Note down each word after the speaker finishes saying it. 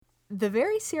The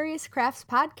Very Serious Crafts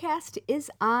podcast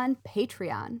is on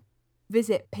Patreon.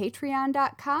 Visit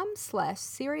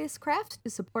patreon.com/seriouscraft to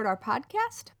support our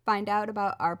podcast, find out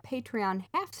about our Patreon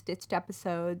half-stitched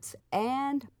episodes,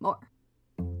 and more.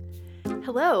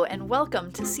 Hello, and welcome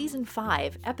to Season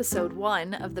 5, Episode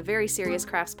 1 of the Very Serious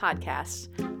Crafts podcast.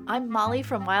 I'm Molly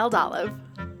from Wild Olive.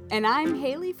 And I'm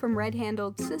Haley from Red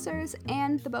Handled Scissors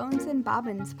and the Bones and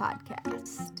Bobbins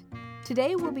podcast.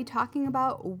 Today we'll be talking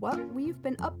about what we've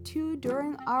been up to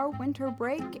during our winter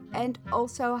break and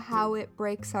also how it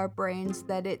breaks our brains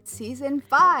that it's Season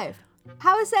 5.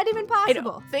 How is that even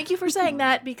possible? Thank you for saying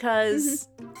that, because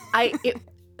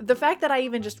the fact that I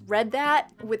even just read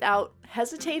that without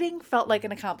hesitating felt like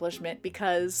an accomplishment,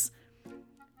 because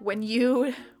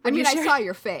I saw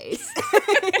your face.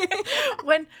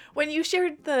 when you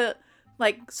shared the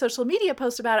social media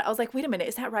post about it, I was like, wait a minute,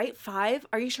 is that right? 5?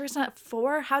 Are you sure it's not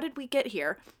 4? How did we get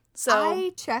here? So I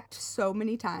checked so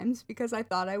many times because I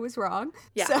thought I was wrong.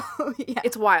 Yeah. So, yeah.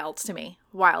 It's wild to me.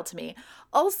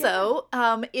 Also,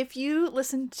 if you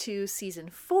listened to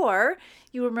Season 4,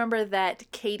 you remember that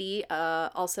Katie,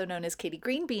 also known as Katie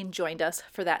Greenbean, joined us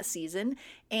for that season.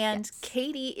 And yes.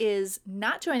 Katie is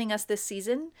not joining us this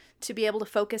season to be able to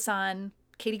focus on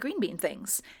Katie Greenbean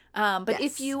things. But yes.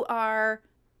 If you are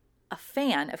a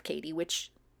fan of Katie,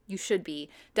 which you should be,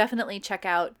 definitely check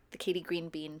out the Katie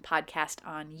Greenbean podcast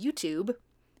on YouTube.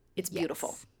 It's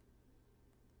beautiful.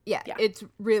 Yeah, it's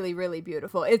really, really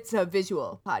beautiful. It's a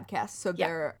visual podcast, so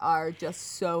there are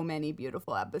just so many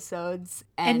beautiful episodes.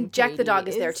 And Jack the dog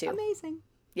is there too. Amazing.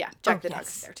 Yeah, Jack the dog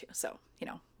is there too. So,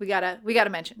 we gotta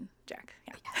mention Jack.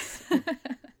 Yeah. Yes.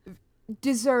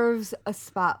 Deserves a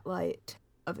spotlight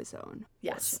of his own.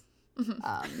 Yes.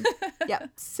 Yeah.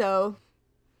 So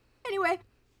anyway,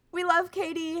 we love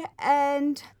Katie,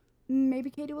 and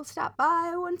maybe Katie will stop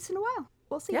by once in a while.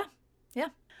 We'll see. Yeah.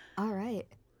 All right.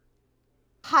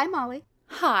 Hi, Molly.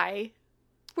 Hi.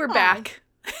 We're back.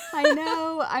 I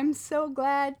know. I'm so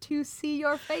glad to see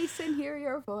your face and hear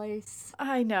your voice.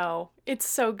 I know. It's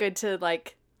so good to,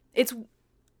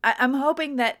 I'm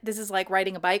hoping that this is like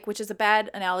riding a bike, which is a bad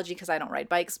analogy because I don't ride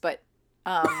bikes, but,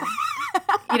 I'm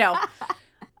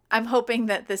hoping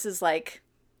that this is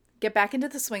get back into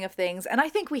the swing of things. And I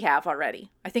think we have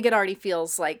already. I think it already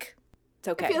feels like it's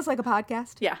okay. It feels like a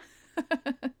podcast. Yeah.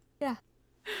 Yeah.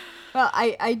 Well,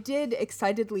 I did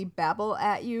excitedly babble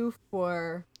at you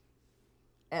for,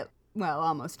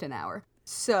 almost an hour.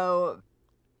 So,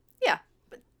 yeah.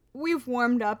 We've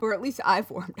warmed up, or at least I've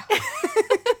warmed up.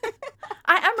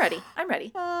 I'm ready.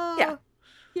 Yeah.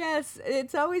 Yes,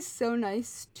 it's always so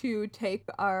nice to take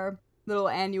our little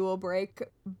annual break,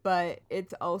 but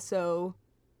it's also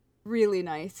really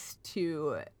nice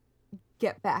to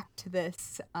get back to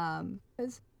this,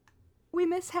 because we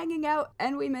miss hanging out,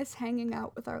 and we miss hanging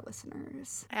out with our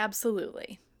listeners.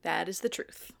 Absolutely. That is the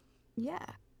truth. Yeah.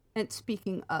 And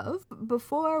speaking of,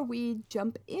 before we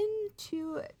jump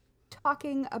into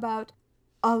talking about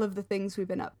all of the things we've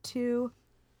been up to,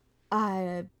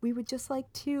 we would just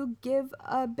like to give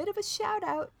a bit of a shout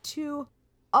out to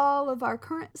all of our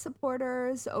current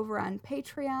supporters over on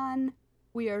Patreon.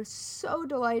 We are so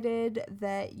delighted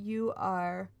that you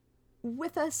are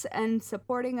with us and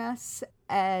supporting us,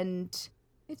 and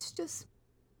it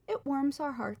warms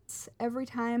our hearts every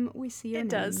time we see your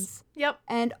names. It does. Yep.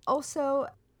 And also,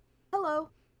 hello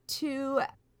to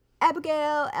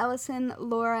Abigail, Allison,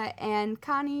 Laura, and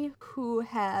Connie, who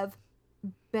have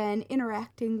been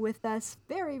interacting with us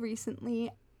very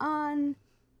recently on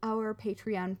our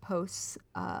Patreon posts.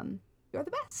 You're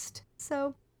the best.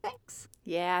 So, thanks.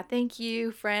 Yeah, thank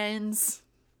you, friends.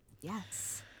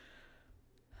 Yes.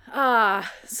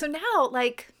 So now,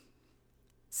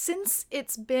 since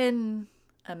it's been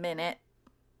a minute,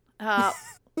 I'm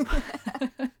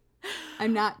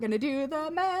not gonna do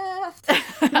the math.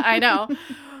 I know,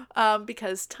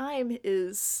 because time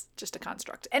is just a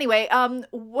construct. Anyway,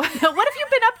 what have you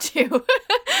been up to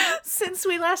since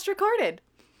we last recorded?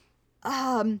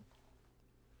 I've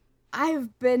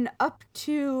been up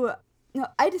to,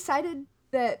 I decided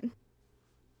that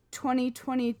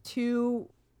 2022,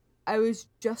 I was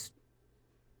just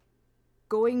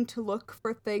going to look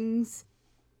for things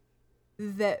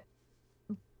that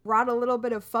brought a little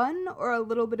bit of fun or a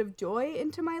little bit of joy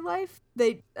into my life.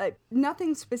 They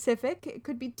nothing specific. It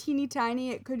could be teeny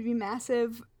tiny, it could be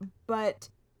massive, but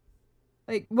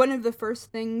one of the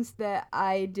first things that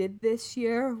I did this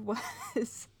year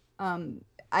was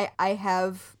I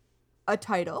have a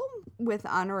title with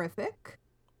honorific.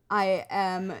 I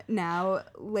am now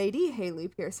Lady Haley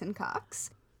Pearson Cox,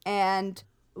 and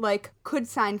could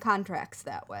sign contracts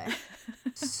that way.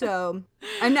 So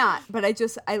I'm not, but I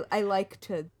like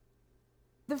to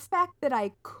the fact that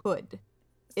I could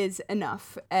is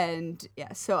enough. And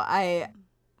yeah, so I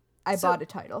bought a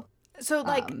title. So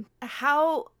like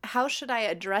how should I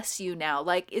address you now?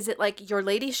 Like, is it like your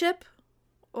ladyship,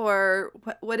 or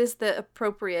what is the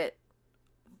appropriate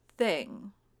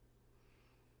thing?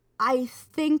 I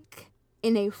think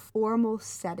in a formal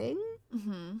setting,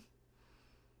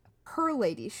 her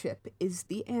ladyship is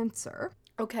the answer.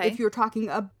 Okay. If you're talking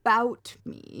about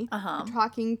me, Uh-huh. you're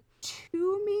talking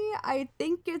to me, I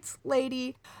think it's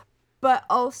lady, but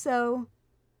also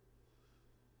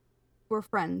we're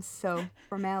friends, so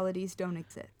formalities don't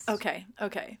exist. Okay.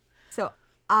 Okay. So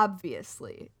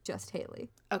obviously just Haley.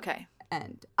 Okay.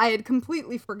 And I had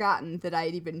completely forgotten that I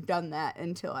had even done that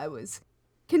until I was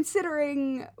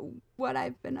considering what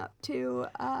I've been up to.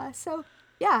 So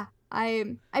yeah,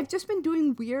 I've just been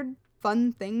doing weird,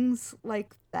 fun things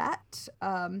like that.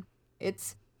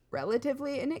 It's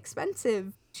relatively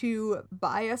inexpensive to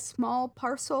buy a small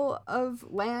parcel of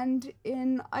land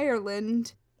in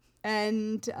Ireland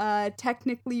and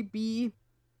technically be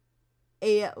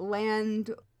a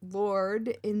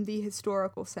landlord in the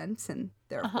historical sense and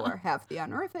therefore have the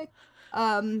honorific.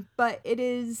 But it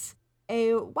is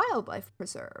a wildlife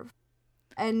preserve.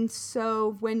 And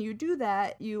so when you do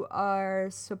that, you are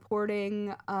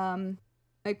supporting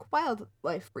like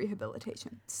wildlife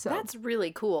rehabilitation. So That's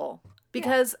really cool.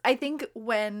 Because I think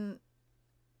when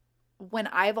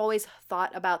I've always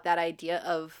thought about that idea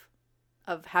of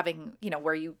having,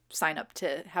 where you sign up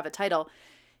to have a title,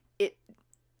 it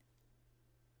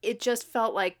just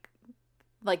felt like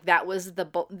that was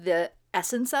the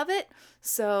essence of it.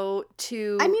 So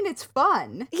I mean, it's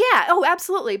fun. Yeah, oh,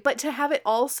 absolutely. But to have it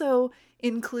also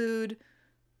include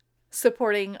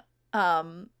supporting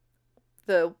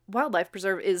the wildlife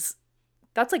preserve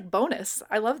that's like bonus.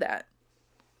 I love that.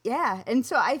 Yeah, and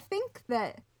so I think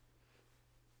that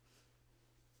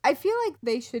I feel like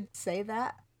they should say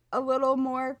that a little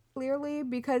more clearly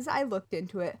because I looked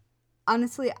into it.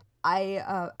 Honestly,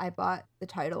 I bought the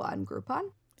title on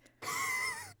Groupon.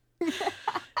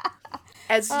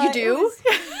 As you do.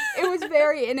 It was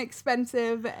very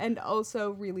inexpensive and also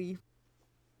really,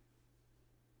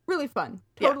 really fun.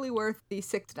 Totally worth the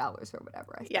 $6 or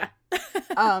whatever I spent.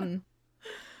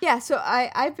 Yeah, so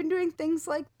I've been doing things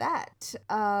like that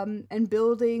and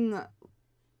building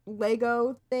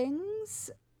Lego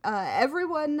things.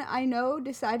 Everyone I know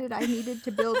decided I needed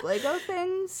to build Lego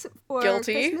things for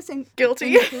Christmas,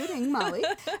 including Molly.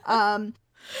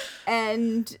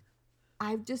 And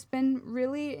I've just been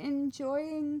really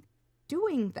enjoying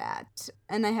doing that.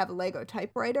 And I have a Lego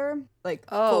typewriter, like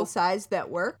full size that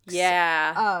works.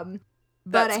 Yeah.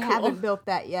 But I haven't built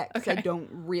that yet because I Okay. don't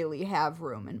really have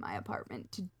room in my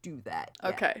apartment to do that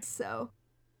yet. Okay. So,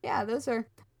 yeah, those are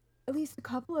at least a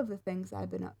couple of the things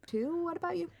I've been up to. What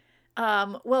about you?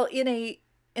 Well, in a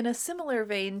similar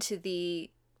vein to the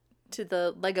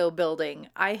Lego building,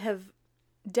 I have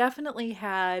definitely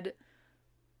I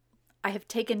have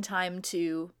taken time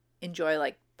to enjoy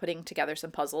like putting together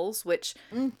some puzzles, which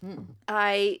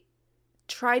I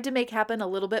tried to make happen a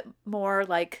little bit more,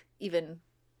 like even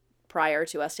prior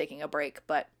to us taking a break,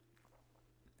 but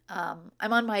I'm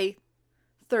on my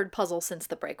third puzzle since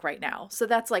the break right now. So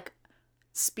that's like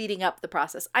speeding up the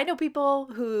process. I know people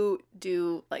who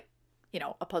do like,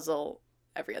 a puzzle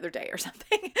every other day or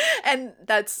something. And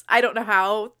I don't know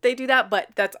how they do that, but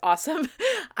that's awesome.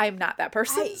 I'm not that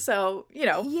person. So,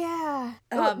 Yeah.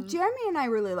 Jeremy and I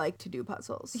really like to do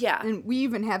puzzles. Yeah. And we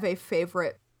even have a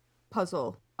favorite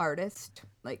puzzle artist.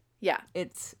 Like, yeah.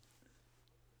 It's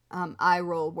eye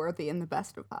roll worthy in the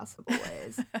best of possible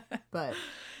ways. But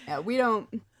yeah,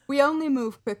 we only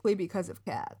move quickly because of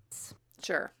cats.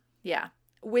 Sure. Yeah.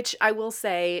 Which I will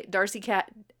say, Darcy Cat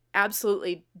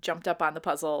absolutely jumped up on the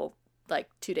puzzle like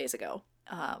 2 days ago.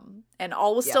 And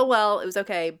all was still well. It was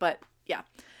okay, but yeah.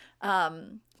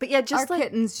 But yeah, just our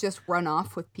kittens just run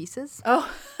off with pieces. Oh,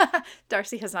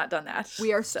 Darcy has not done that.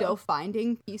 We are still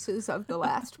finding pieces of the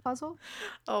last puzzle.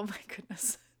 Oh my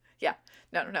goodness. Yeah.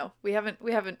 No. We haven't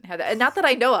had that. And not that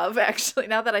I know of, actually.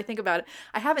 Now that I think about it,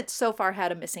 I haven't so far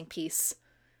had a missing piece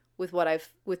with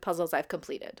puzzles I've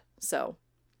completed. So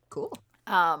cool.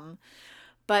 But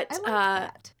I like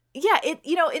that. Yeah,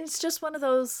 it's just one of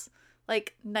those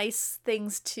like nice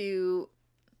things to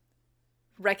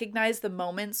recognize the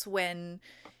moments when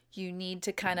you need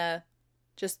to kind of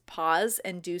just pause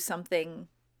and do something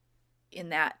in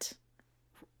that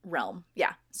realm.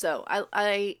 Yeah. So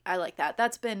I like that.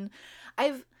 That's been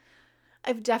I've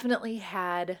definitely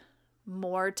had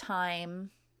more time,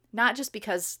 not just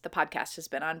because the podcast has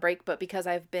been on break, but because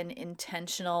I've been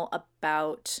intentional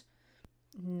about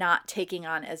not taking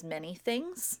on as many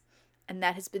things and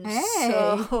that has been Hey.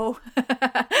 so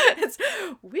it's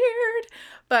weird,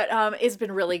 but it's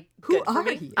been really good for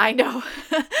me. You? I know.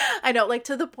 I know, like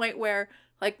to the point where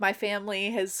like my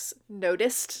family has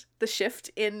noticed the shift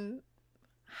in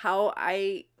how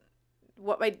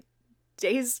what my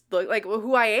days look like,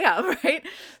 who I am, right?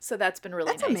 So that's been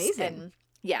really That's nice. amazing. And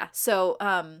yeah, so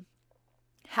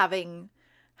having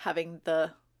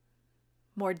the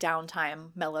more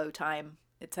downtime, mellow time,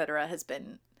 etc. has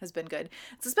been good.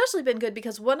 It's especially been good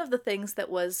because one of the things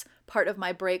that was part of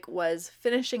my break was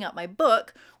finishing up my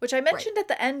book, which I mentioned at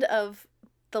the end of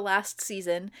the last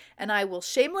season, and I will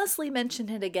shamelessly mention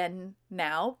it again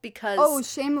now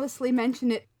because shamelessly mention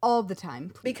it all the time,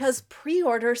 please. Because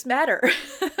pre-orders matter.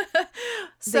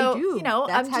 So, they do. You know,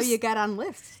 that's how you get on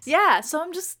lists. Yeah, so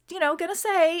I'm just, gonna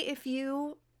say if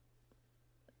you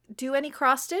do any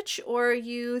cross stitch or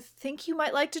you think you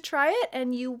might like to try it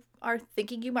and you are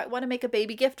thinking you might want to make a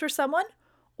baby gift for someone,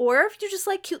 or if you just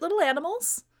like cute little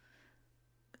animals,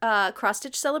 Cross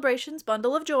Stitch Celebrations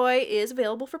Bundle of Joy is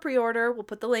available for pre-order. We'll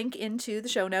put the link into the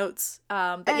show notes.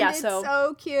 But and yeah, it's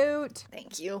so cute.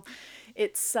 Thank you.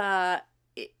 It's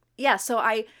yeah, so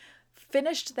I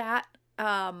finished that.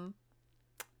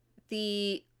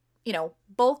 The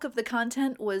bulk of the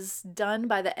content was done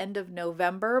by the end of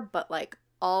November, but like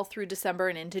all through December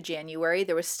and into January,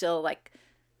 there was still like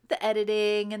the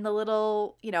editing and the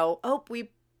little, we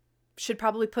should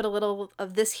probably put a little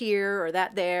of this here or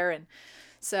that there. And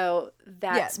so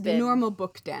that's the been normal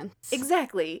book dance.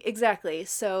 Exactly.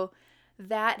 So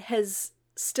that has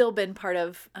still been part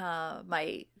of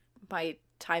my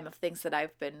time of things that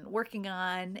I've been working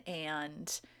on,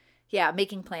 and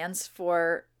making plans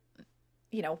for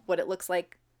what it looks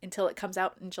like until it comes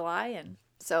out in July. And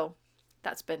so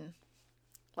that's been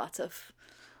lots of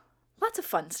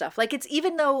fun stuff. Like, it's,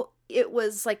 even though it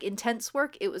was like intense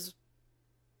work,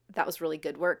 that was really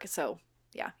good work. So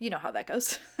yeah, you know how that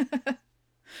goes.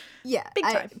 Yeah. Big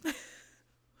time.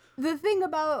 The thing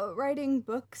about writing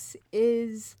books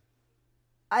is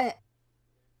I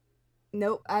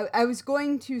was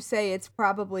going to say it's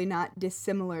probably not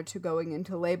dissimilar to going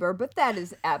into labor, but that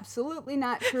is absolutely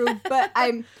not true. But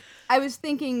I was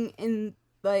thinking in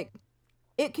like,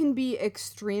 it can be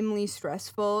extremely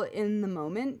stressful in the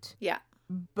moment. Yeah.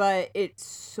 But it's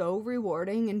so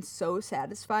rewarding and so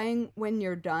satisfying when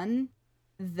you're done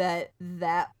that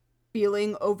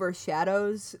feeling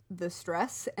overshadows the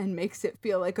stress and makes it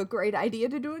feel like a great idea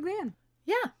to do again.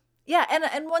 Yeah.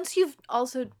 And once you've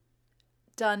also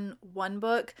done one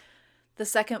book, the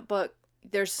second book,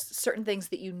 there's certain things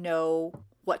that you know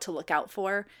what to look out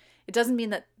for. It doesn't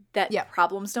mean that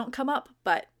problems don't come up,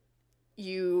 but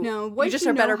you just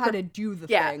are better how to do the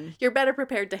thing. You're better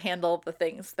prepared to handle the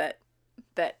things that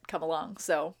come along.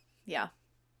 So yeah.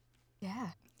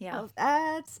 Well,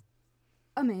 that's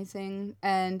amazing,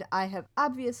 and I have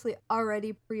obviously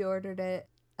already pre-ordered it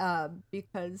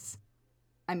because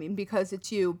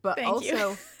it's you, but Thank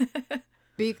also you.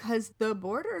 because the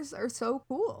borders are so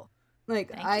cool.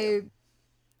 Like, I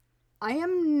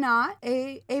am not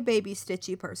a baby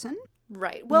stitchy person.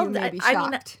 Right. Well, you may be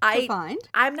shocked to find.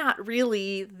 I'm not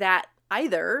really that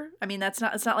either. I mean, it's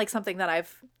not like something that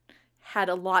I've had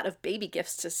a lot of baby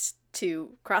gifts to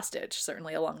cross stitch,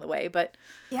 certainly along the way, but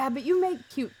yeah, but you make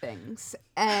cute things,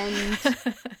 and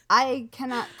I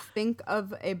cannot think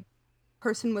of a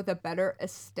person with a better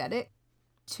aesthetic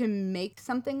to make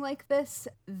something like this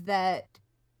that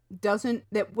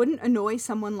wouldn't annoy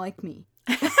someone like me.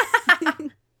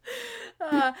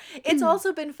 It's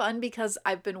also been fun because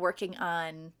I've been working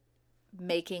on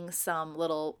making some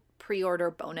little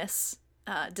pre-order bonus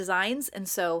designs, and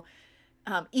so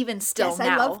even still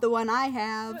now, I love the one I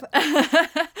have.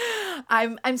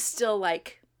 I'm still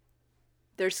like,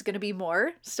 there's going to be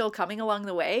more still coming along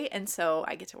the way, and so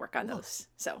I get to work on those.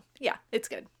 So yeah, it's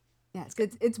good. Yeah, it's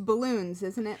good. It's balloons,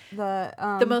 isn't it?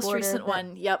 The most recent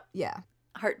one. Yep. Yeah.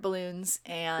 Heart balloons,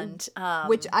 and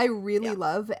which I really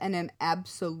love, and am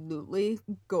absolutely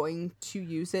going to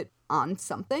use it on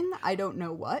something. I don't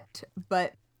know what,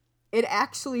 but it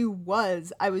actually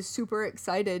was. I was super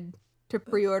excited to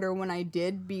pre-order when I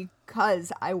did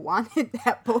because I wanted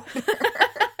that border.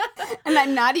 And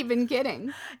I'm not even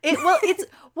kidding. It's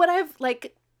what I've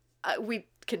like. We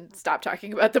can stop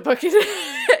talking about the book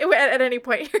at any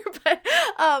point here, but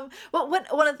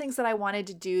one of the things that I wanted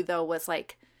to do though was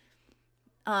like,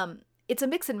 it's a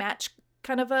mix and match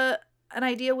kind of an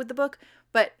idea with the book,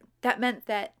 but that meant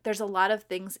that there's a lot of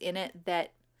things in it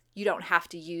that you don't have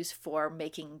to use for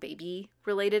making baby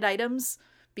related items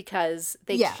because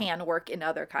they can work in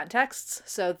other contexts.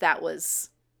 So that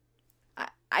was,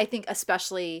 I think,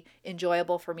 especially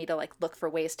enjoyable for me to like look for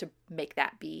ways to make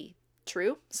that be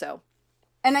true. So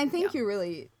And I think Yeah. you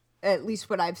really, at least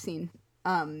what I've seen,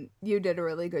 you did a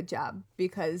really good job,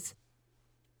 because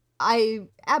I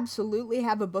absolutely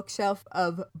have a bookshelf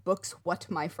of books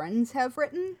what my friends have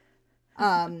written.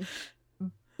 Um,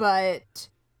 but,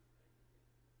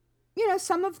 you know,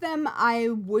 some of them I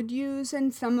would use,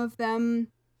 and some of them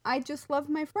I just love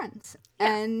my friends.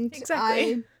 Yeah, And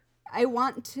exactly. I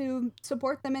want to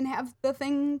support them and have the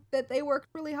thing that they worked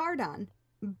really hard on.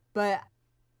 But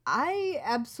I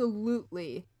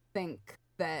absolutely think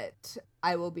that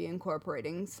I will be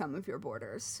incorporating some of your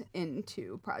borders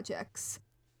into projects,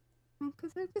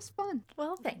 because they're just fun.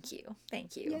 Well, thank you.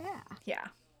 Thank you. Yeah. Yeah.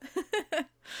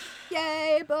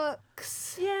 Yay,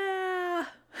 books. Yeah.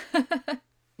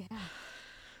 Yeah.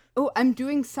 Oh, I'm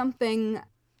doing something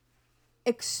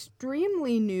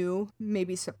extremely new,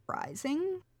 maybe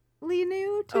surprisingly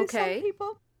new to some Okay.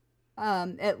 people.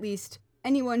 At least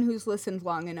anyone who's listened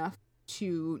long enough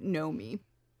to know me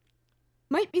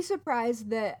might be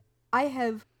surprised that I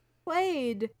have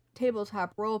played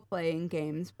tabletop role-playing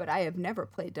games, but I have never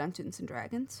played Dungeons and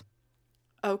Dragons.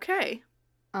 Okay.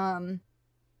 Um,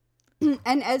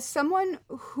 and as someone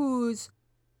whose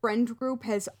friend group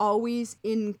has always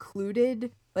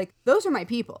included, like, those are my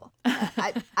people.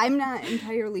 I'm not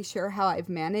entirely sure how I've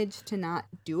managed to not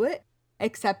do it,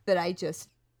 except that I just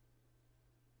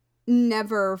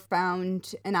never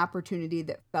found an opportunity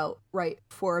that felt right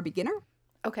for a beginner.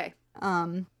 Okay.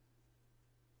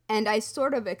 And I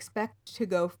sort of expect to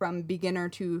go from beginner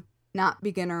to not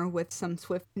beginner with some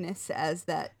swiftness, as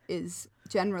that is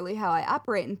generally how I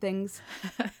operate in things.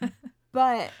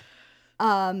 But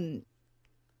my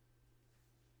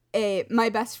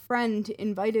best friend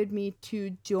invited me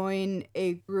to join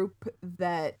a group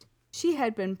that she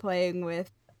had been playing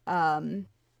with, that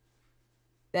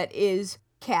is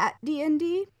Cat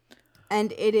D&D,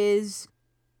 and it is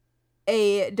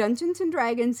a Dungeons and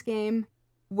Dragons game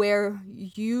where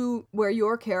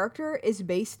your character is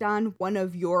based on one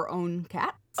of your own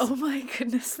cats. Oh my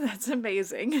goodness, that's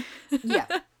amazing. Yeah.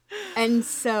 And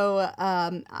so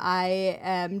I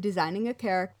am designing a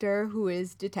character who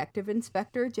is Detective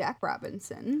Inspector Jack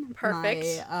Robinson.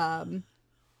 Perfect.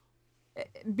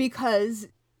 Because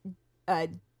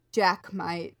Jack,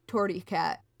 my tortie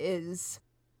cat, is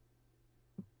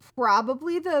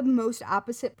probably the most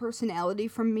opposite personality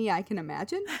from me I can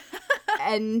imagine.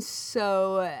 And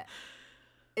so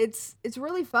it's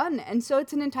really fun. And so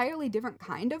it's an entirely different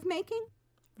kind of making.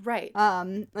 Right.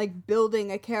 Like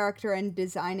building a character and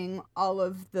designing all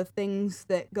of the things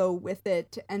that go with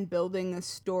it and building a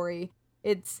story.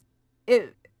 I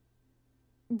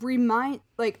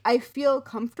feel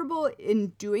comfortable in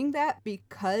doing that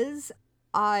because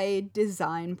I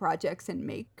design projects and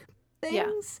make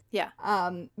things. Yeah.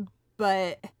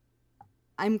 But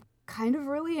I'm kind of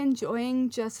really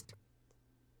enjoying just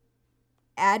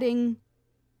adding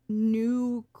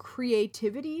new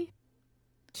creativity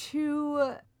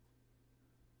to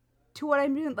what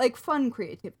I'm doing, like fun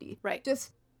creativity. Right.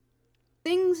 Just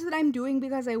things that I'm doing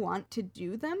because I want to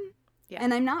do them. Yeah.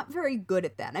 And I'm not very good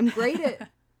at that. I'm great at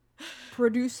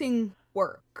producing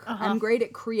work. I'm great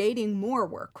at creating more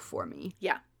work for me.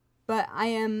 Yeah. But I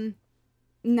am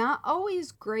not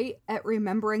always great at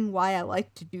remembering why I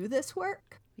like to do this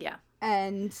work. Yeah.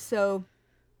 And so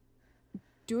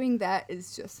doing that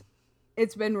is just,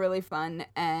 it's been really fun,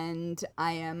 and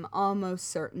I am almost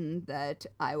certain that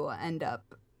I will end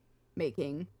up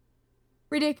making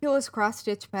ridiculous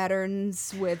cross-stitch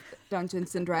patterns with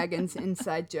Dungeons and Dragons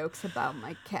inside jokes about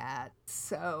my cat.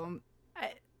 So,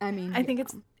 I mean, I think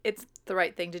it's the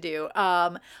right thing to do.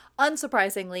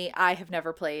 Unsurprisingly, I have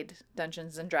never played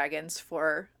Dungeons and Dragons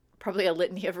for probably a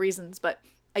litany of reasons, but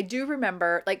I do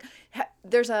remember, like,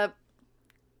 there's a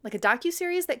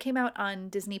docuseries that came out on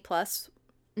Disney Plus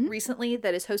recently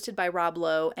that is hosted by Rob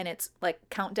Lowe, and it's like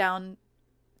countdown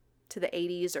to the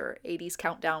 80s or 80s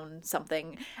countdown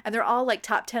something, and they're all like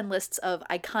top 10 lists of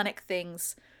iconic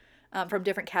things from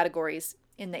different categories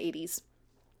in the 80s,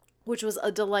 which was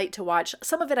a delight to watch.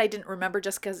 Some of it I didn't remember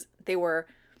just because they were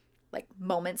like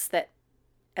moments that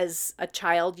as a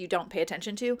child you don't pay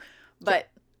attention to, but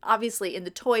obviously in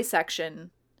the toy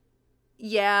section,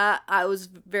 yeah, I was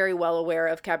very well aware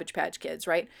of Cabbage Patch Kids,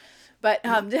 right? But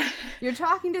you're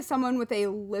talking to someone with a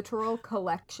literal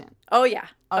collection. Oh yeah.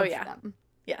 Of them.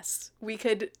 Yes, we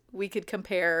could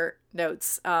compare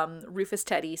notes. Rufus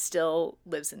Teddy still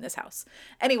lives in this house.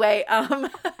 Anyway,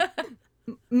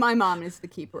 my mom is the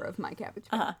keeper of my Cabbage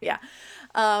Patch. Yeah.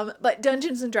 But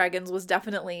Dungeons and Dragons was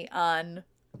definitely on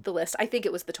the list. I think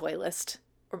it was the toy list,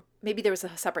 or maybe there was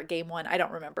a separate game one. I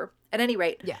don't remember. At any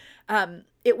rate,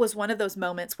 it was one of those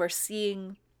moments where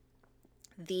seeing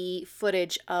the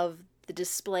footage of the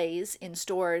displays in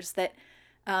stores that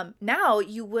now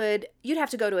you'd have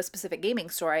to go to a specific gaming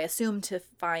store, I assume, to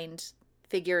find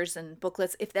figures and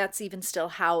booklets, if that's even still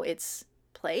how it's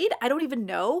played. I don't even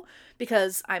know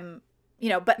because I'm,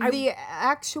 but The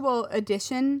actual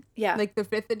edition, yeah. like the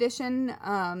 5th edition,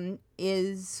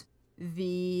 is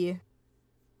the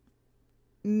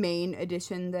main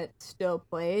edition that's still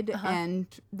played. And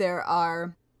there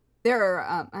are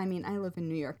I mean, I live in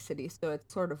New York City, so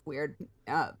it's sort of weird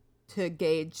to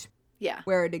gauge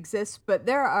where it exists, but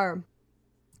there are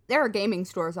gaming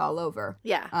stores all over.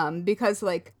 Because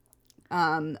like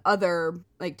other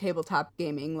like tabletop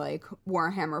gaming, like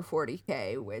Warhammer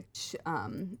 40K, which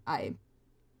I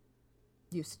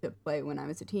used to play when I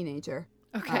was a teenager.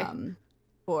 Okay.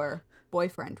 For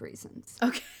boyfriend reasons.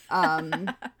 Okay.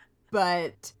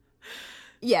 But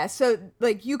yeah, so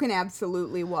like you can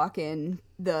absolutely walk in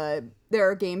there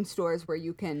are game stores where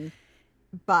you can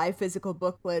buy physical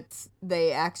booklets.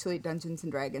 Dungeons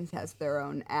and Dragons has their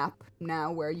own app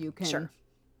now where you can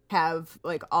have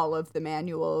like all of the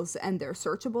manuals, and they're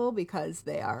searchable because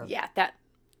they are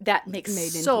that makes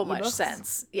so much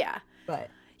sense. But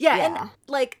and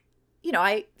like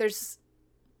it's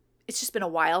just been a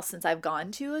while since I've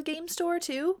gone to a game store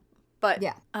too, but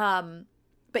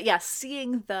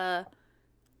seeing the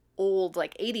old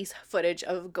like 80s footage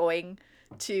of going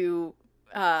to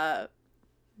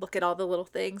look at all the little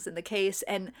things in the case,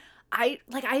 and I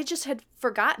just had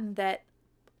forgotten that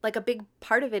like a big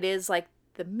part of it is like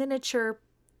the miniature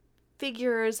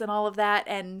figures and all of that,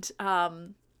 and I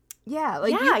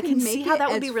can see how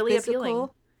that would be really appealing.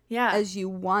 As you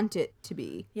want it to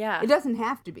be. It doesn't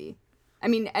have to be. I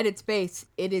mean, at its base,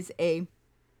 it is a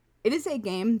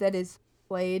game that is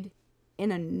played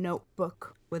in a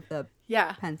notebook with a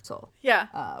pencil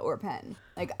or pen.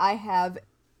 Like, I have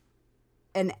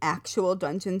an actual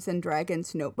Dungeons and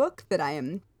Dragons notebook that I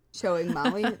am showing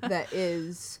Molly that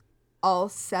is all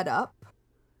set up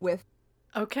with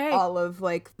all of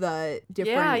like the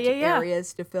different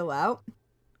areas to fill out.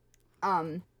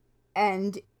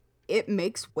 And it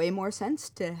makes way more sense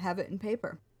to have it in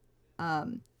paper.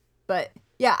 But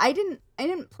yeah, I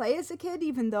didn't play as a kid,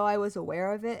 even though I was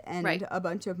aware of it, and a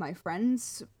bunch of my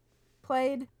friends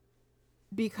played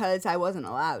because I wasn't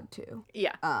allowed to.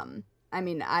 I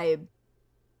mean, I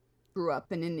grew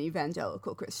up in an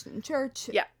evangelical Christian church.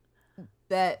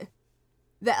 That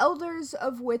the elders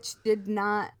of which did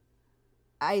not,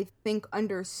 I think,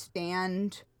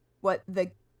 understand what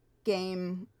the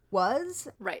game was.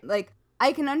 Like,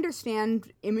 I can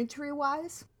understand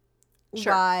imagery-wise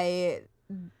why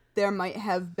there might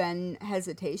have been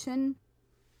hesitation,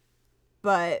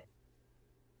 but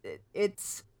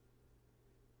it's,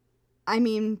 I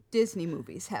mean, Disney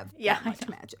movies have that much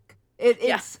magic.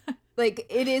 It's like,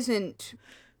 it isn't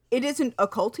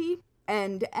occulty,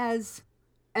 and as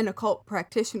an occult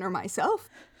practitioner myself,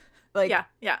 like,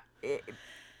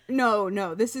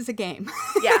 no, this is a game.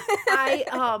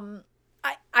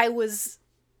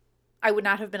 I would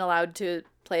not have been allowed to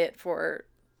play it for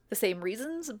the same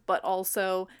reasons, but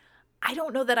also I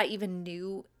don't know that I even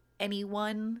knew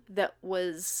anyone that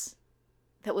was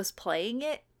playing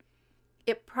it.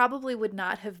 It probably would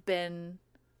not have been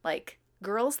like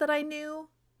girls that I knew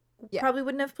probably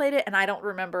wouldn't have played it, and I don't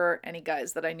remember any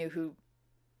guys that I knew who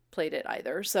played it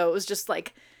either. So it was just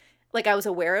like I was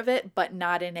aware of it, but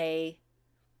not in a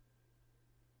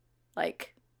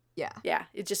like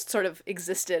it just sort of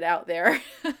existed out there.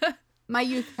 My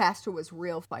youth pastor was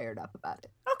real fired up about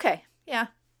it. Okay, yeah,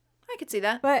 I could see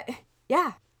that. But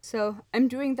yeah, so I'm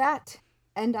doing that,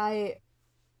 and I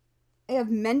have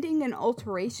mending and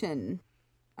alteration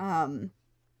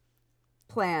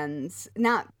plans.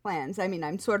 Not plans. I mean,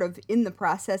 I'm sort of in the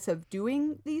process of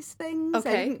doing these things.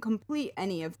 I didn't complete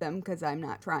any of them because I'm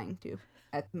not trying to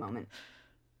at the moment.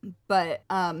 But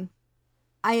I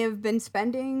have been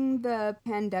spending the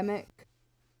pandemic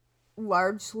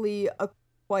largely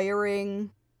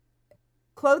acquiring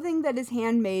clothing that is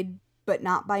handmade, but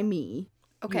not by me,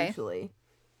 usually.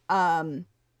 That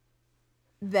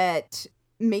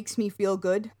makes me feel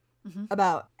good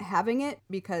about having it,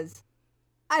 because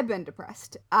I've been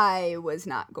depressed. I was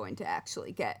not going to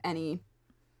actually get any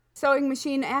sewing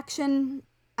machine action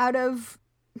out of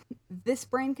this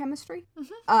brain chemistry.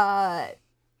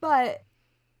 But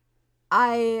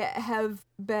I have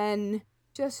been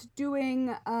just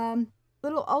doing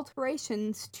little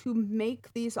alterations to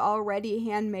make these already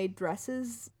handmade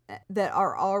dresses that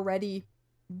are already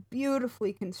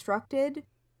beautifully constructed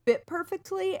fit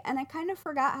perfectly, and I kind of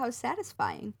forgot how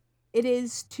satisfying it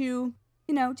is to,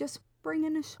 just bring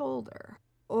in a shoulder,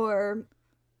 or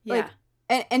like,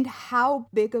 and how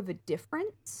big of a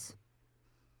difference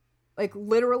like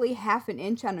literally half an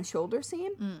inch on a shoulder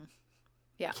seam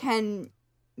Yeah. can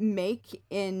make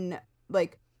in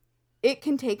like it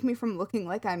can take me from looking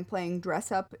like I'm playing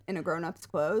dress up in a grown-up's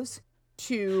clothes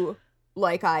to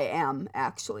like I am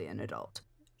actually an adult.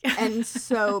 And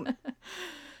so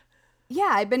yeah,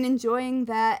 I've been enjoying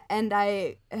that, and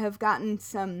I have gotten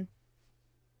some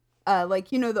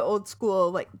like, you know, the old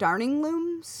school like darning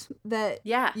looms that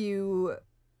Yeah. you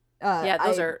Yeah,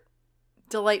 those I are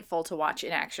delightful to watch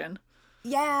in action.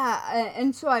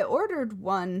 and so I ordered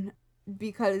one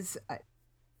because I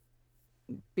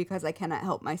cannot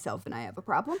help myself and I have a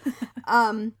problem.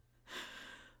 um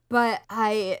but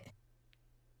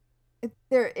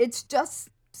it's just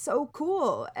so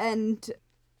cool, and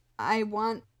I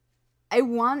want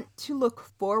to look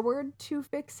forward to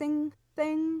fixing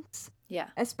things, Yeah.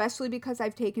 especially because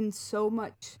I've taken so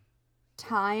much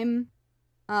time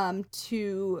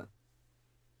to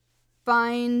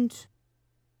find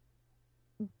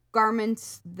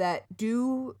garments that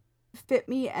do fit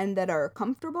me and that are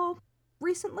comfortable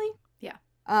recently. Yeah.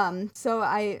 So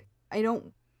I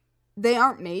don't they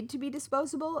aren't made to be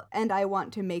disposable, and I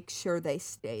want to make sure they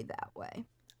stay that way.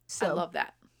 So I love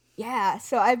that. yeah,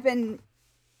 so I've been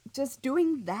just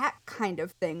doing that kind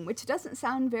of thing, which doesn't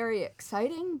sound very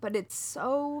exciting, but it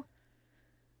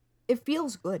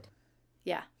feels good.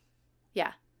 Yeah.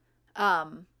 Yeah.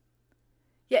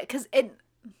 Yeah, because it,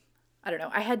 I don't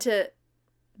know, I had to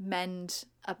mend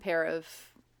a pair of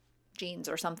jeans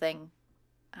or something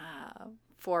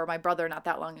for my brother not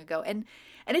that long ago. And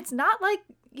it's not like,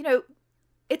 you know,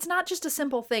 it's not just a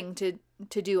simple thing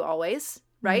to do always,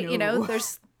 right? You know, No.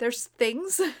 there's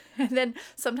things, and then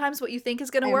sometimes what you think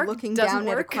is going to I'm work looking doesn't down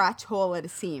work. at a crotch hole at a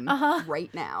seam right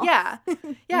now. Yeah.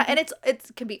 Yeah, and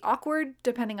it can be awkward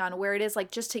depending on where it is,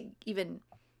 like just to even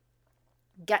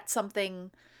get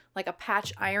something like a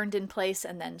patch ironed in place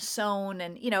and then sewn,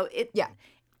 and you know,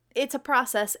 it's a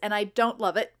process, and I don't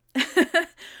love it.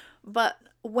 But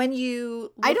when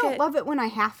you I don't love it when I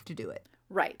have to do it.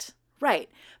 Right.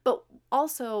 But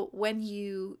also when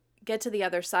you get to the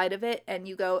other side of it and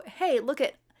you go, hey, look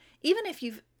at, even if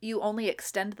you only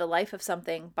extend the life of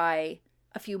something by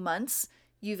a few months,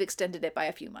 you've extended it by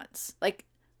a few months. Like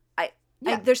I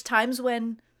there's times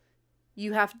when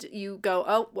you go,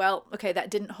 oh, well, okay, that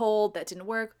didn't hold, that didn't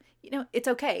work. You know, it's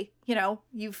okay. You know,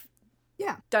 you've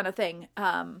done a thing.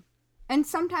 And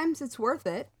sometimes it's worth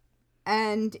it.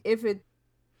 And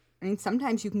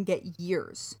sometimes you can get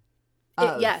years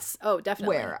yes. Oh,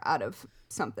 definitely. wear out of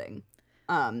something.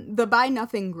 The Buy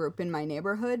Nothing group in my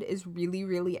neighborhood is really,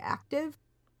 really active.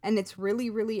 And it's really,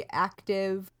 really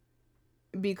active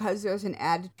because there's an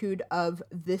attitude of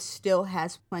this still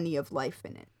has plenty of life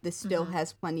in it. This still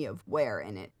has plenty of wear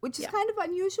in it, which is kind of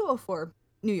unusual for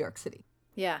New York City.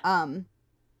 Yeah.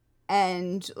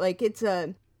 And like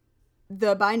the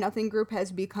Buy Nothing group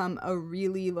has become a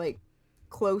really like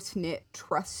close-knit,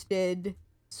 trusted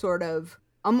sort of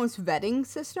almost vetting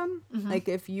system. Like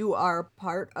if you are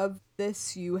part of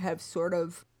this, you have sort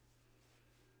of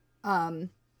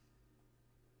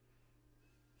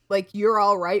like you're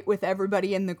all right with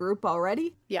everybody in the group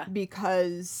already. Yeah.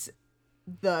 Because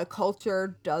the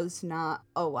culture does not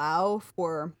allow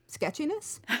for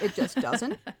sketchiness. It just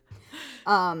doesn't.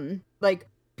 Like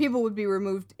people would be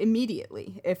removed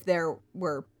immediately if there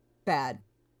were bad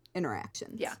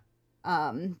interactions. Yeah.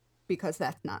 Because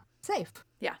that's not safe.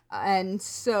 Yeah. And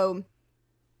so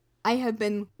I have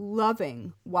been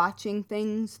loving watching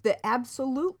things that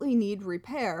absolutely need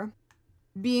repair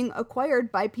being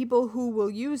acquired by people who will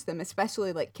use them,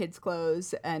 especially like kids'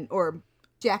 clothes or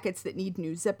jackets that need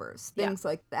new zippers, things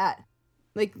like that.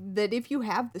 Like that if you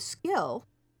have the skill,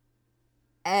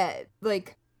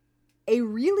 like a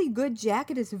really good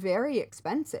jacket is very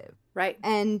expensive. Right.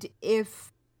 And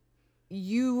if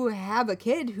you have a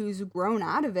kid who's grown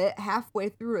out of it halfway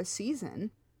through a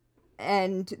season,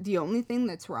 and the only thing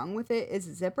that's wrong with it is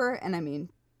a zipper, and I mean,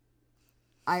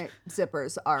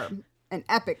 zippers are an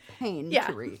epic pain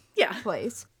to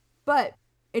replace, but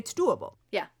it's doable.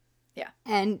 Yeah. Yeah.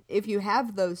 And if you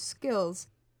have those skills,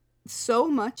 so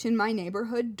much in my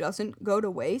neighborhood doesn't go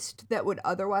to waste that would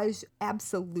otherwise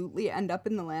absolutely end up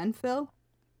in the landfill.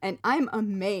 And I'm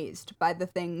amazed by the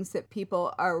things that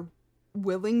people are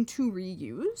willing to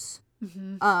reuse.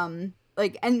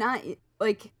 Like, and not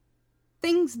like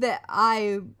things that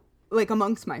I like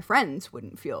amongst my friends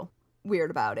wouldn't feel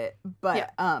weird about it,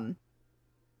 but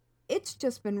it's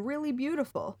just been really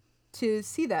beautiful to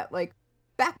see that, like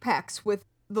backpacks with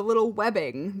the little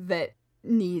webbing that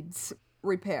needs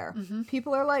repair.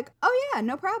 People are like, oh yeah,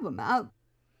 no problem,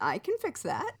 I can fix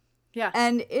that.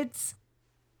 And it's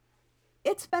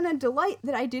been a delight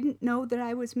that I didn't know that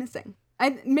I was missing.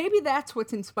 maybe that's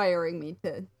what's inspiring me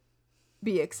to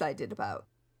be excited about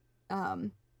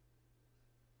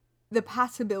the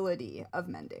possibility of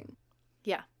mending.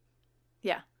 Yeah.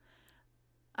 Yeah.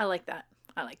 I like that.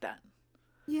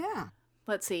 Yeah.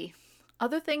 Let's see.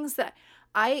 Other things that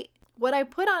what I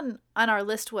put on our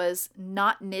list was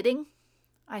not knitting.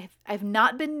 I've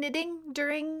not been knitting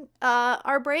during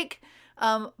our break.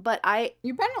 But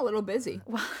You've been a little busy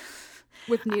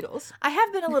with needles. I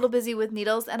have been a little busy with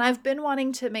needles, and I've been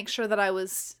wanting to make sure that I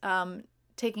was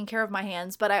taking care of my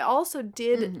hands, but I also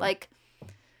did like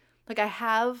I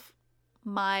have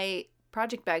my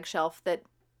project bag shelf that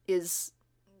is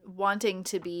wanting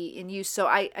to be in use. So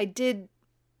I did,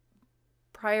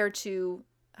 prior to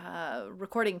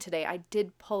recording today, I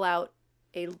did pull out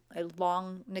a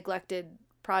long neglected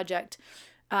project.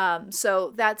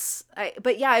 So that's,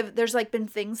 but yeah, there's like been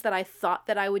things that I thought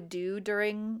that I would do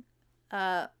during,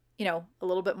 a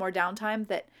little bit more downtime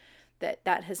that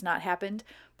has not happened.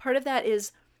 Part of that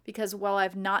is because while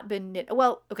I've not been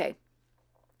okay.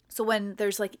 So when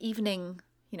there's like evening,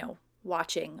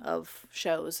 watching of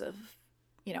shows of,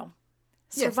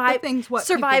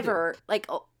 Survivor, like,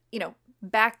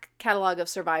 back catalog of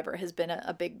Survivor has been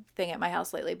a big thing at my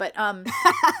house lately. But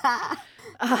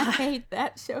I hate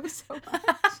that show so much.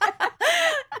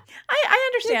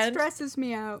 I understand. It stresses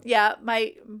me out. Yeah,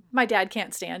 my dad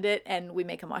can't stand it, and we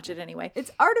make him watch it anyway.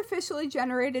 It's artificially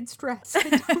generated stress. I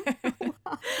don't know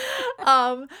why.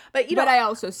 But but I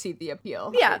also see the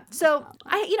appeal. Yeah, so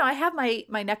I have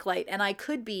my neck light, and I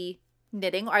could be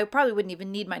knitting, or I probably wouldn't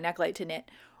even need my neck light to knit,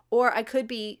 or I could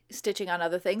be stitching on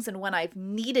other things. And when I've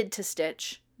needed to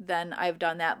stitch, then I've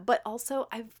done that. But also,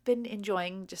 I've been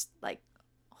enjoying just like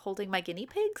holding my guinea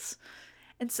pigs.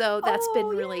 And so that's been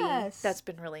really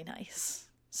nice.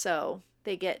 So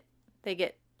they get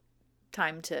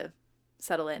time to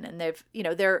settle in, and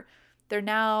they're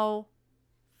now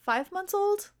 5 months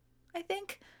old, I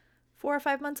think, 4 or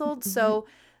 5 months old. So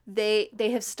they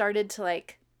have started to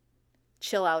like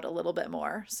chill out a little bit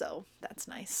more. So that's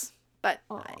nice. But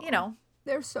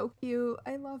they're so cute.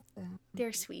 I love them.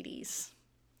 They're sweeties.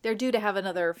 They're due to have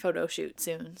another photo shoot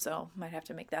soon, so might have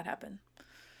to make that happen.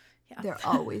 Yeah. They're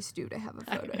always due to have a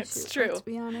photo shoot. It's true. Let's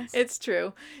be honest. It's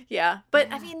true. Yeah. But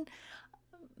yeah. I mean,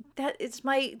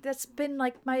 that's been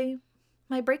like my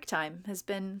break time has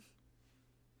been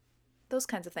those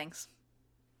kinds of things.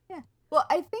 Yeah. Well,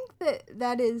 I think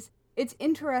it's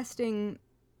interesting.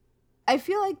 I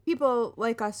feel like people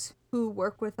like us who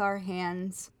work with our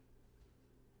hands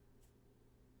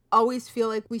always feel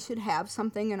like we should have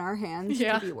something in our hands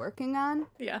to be working on.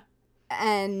 Yeah.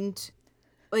 And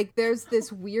like there's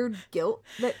this weird guilt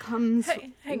that comes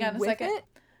hang on a second. It.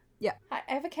 Yeah. Hi,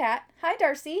 I have a cat. Hi,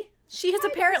 Darcy. She has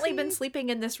apparently been sleeping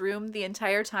in this room the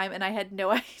entire time, and I had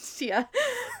no idea.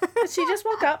 She just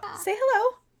woke up. Say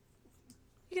hello.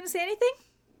 You gonna say anything?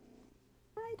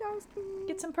 Hi, Darcy.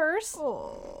 Get some purrs?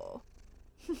 Oh.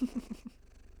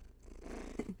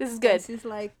 This is good. She's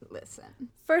like, listen.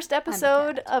 First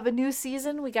episode of a new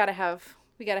season. We gotta have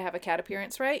a cat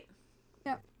appearance, right?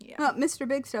 Yep. Yeah. Well, Mr.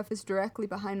 Big Stuff is directly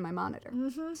behind my monitor.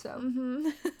 So,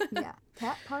 yeah.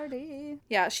 Cat party.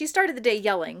 Yeah, she started the day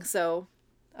yelling, so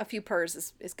a few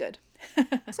purrs is good.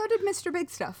 So did Mr. Big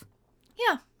Stuff.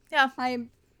 Yeah.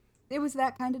 It was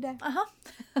that kind of day.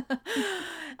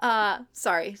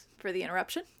 Sorry for the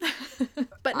interruption.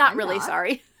 But not really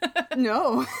sorry.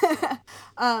 No.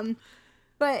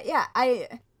 But yeah,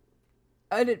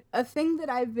 a thing that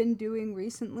I've been doing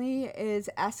recently is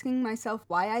asking myself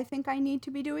why I think I need to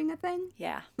be doing a thing.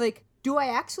 Yeah. Like, do I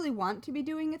actually want to be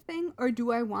doing a thing, or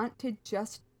do I want to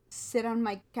just sit on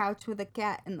my couch with a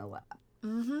cat in the lap?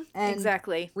 Mm-hmm. And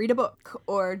exactly. read a book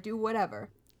or do whatever.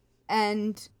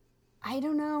 And I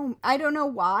don't know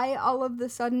why all of the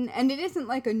sudden, and it isn't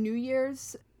like a New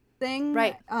Year's thing.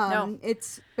 Right. No.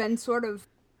 It's been sort of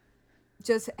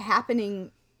just happening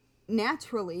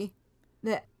naturally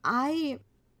that I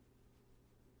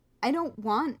don't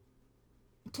want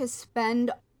to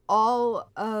spend all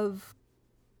of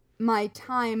my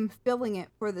time filling it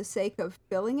for the sake of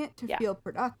filling it to feel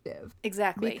productive.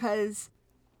 Exactly. Because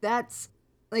that's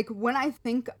like when I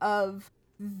think of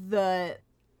the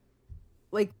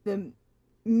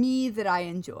me that I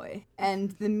enjoy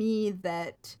and the me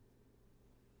that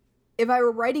if I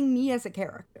were writing me as a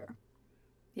character.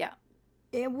 Yeah.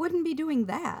 It wouldn't be doing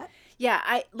that. Yeah,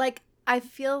 I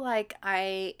feel like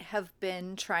I have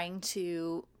been trying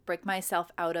to break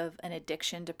myself out of an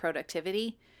addiction to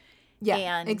productivity. Yeah,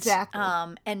 and, exactly.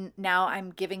 And now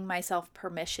I'm giving myself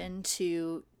permission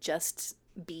to just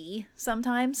be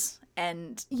sometimes.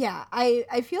 And yeah,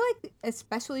 I feel like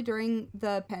especially during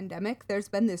the pandemic, there's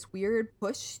been this weird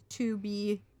push to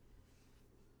be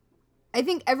I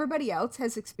think everybody else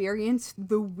has experienced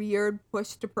the weird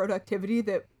push to productivity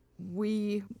that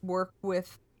we work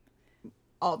with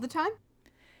all the time.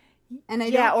 And I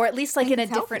don't or at least like think in a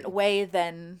it's different healthy. way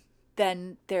than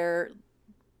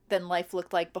life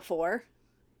looked like before.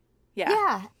 Yeah.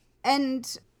 Yeah.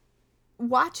 And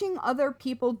watching other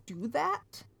people do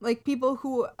that, like people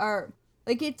who are,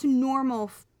 like, it's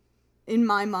normal in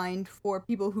my mind for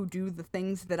people who do the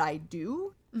things that I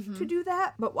do to do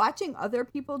that, but watching other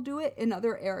people do it in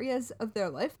other areas of their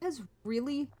life has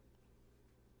really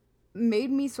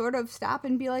made me sort of stop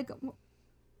and be like, "Well,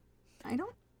 I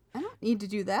don't need to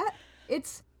do that.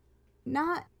 It's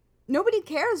not, nobody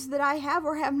cares that I have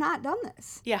or have not done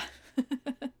this. Yeah.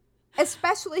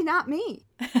 Especially not me."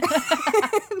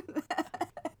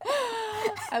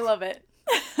 I love it.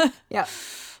 Yep.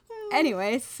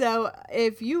 Anyway, so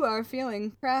if you are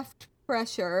feeling craft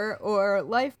pressure or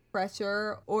life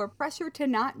pressure or pressure to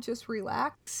not just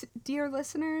relax, dear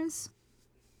listeners,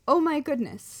 oh my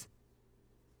goodness.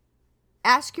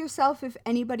 Ask yourself if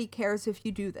anybody cares if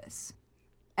you do this.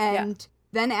 And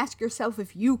then ask yourself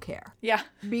if you care. Yeah.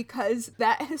 Because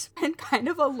that has been kind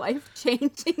of a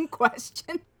life-changing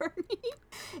question for me.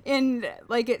 And,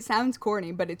 like, it sounds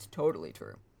corny, but it's totally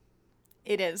true.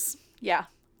 It is. Yeah.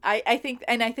 I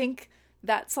think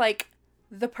that's like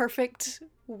the perfect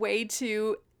way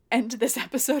to end this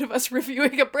episode of us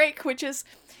reviewing a break, which is,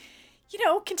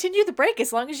 continue the break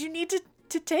as long as you need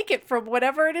to take it from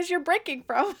whatever it is you're breaking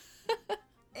from.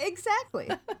 Exactly.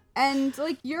 And,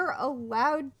 like, you're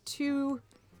allowed to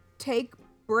take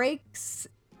breaks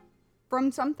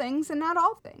from some things and not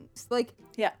all things. Like,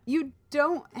 Yeah. you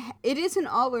don't, it isn't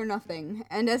all or nothing.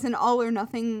 And as an all or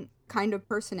nothing kind of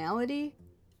personality,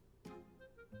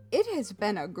 it has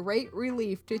been a great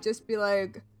relief to just be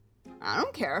like, I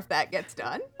don't care if that gets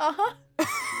done. Uh-huh.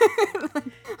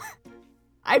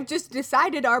 I've just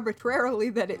decided arbitrarily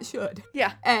that it should.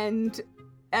 Yeah. And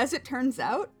as it turns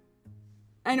out,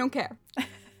 I don't care.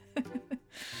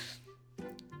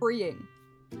 Freeing.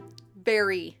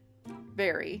 Very,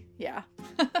 very, yeah.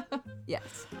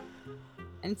 Yes.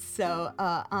 And so,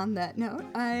 on that note,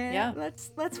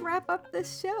 let's wrap up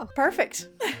this show. Perfect.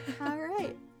 All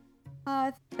right.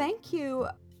 Thank you,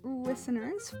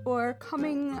 listeners, for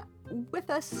coming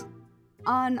with us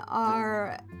on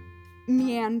our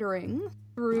meandering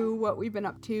through what we've been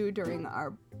up to during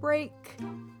our break.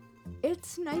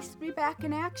 It's nice to be back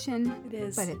in action. It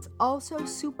is. But it's also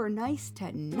super nice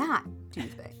to not do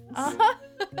things.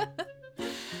 Uh-huh.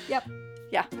 Yep.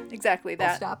 Yeah, exactly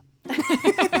that. Stop.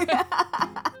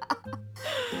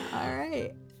 All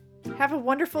right. Have a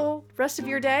wonderful rest of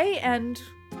your day, and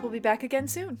we'll be back again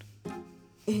soon.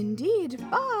 Indeed.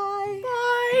 Bye.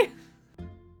 Bye.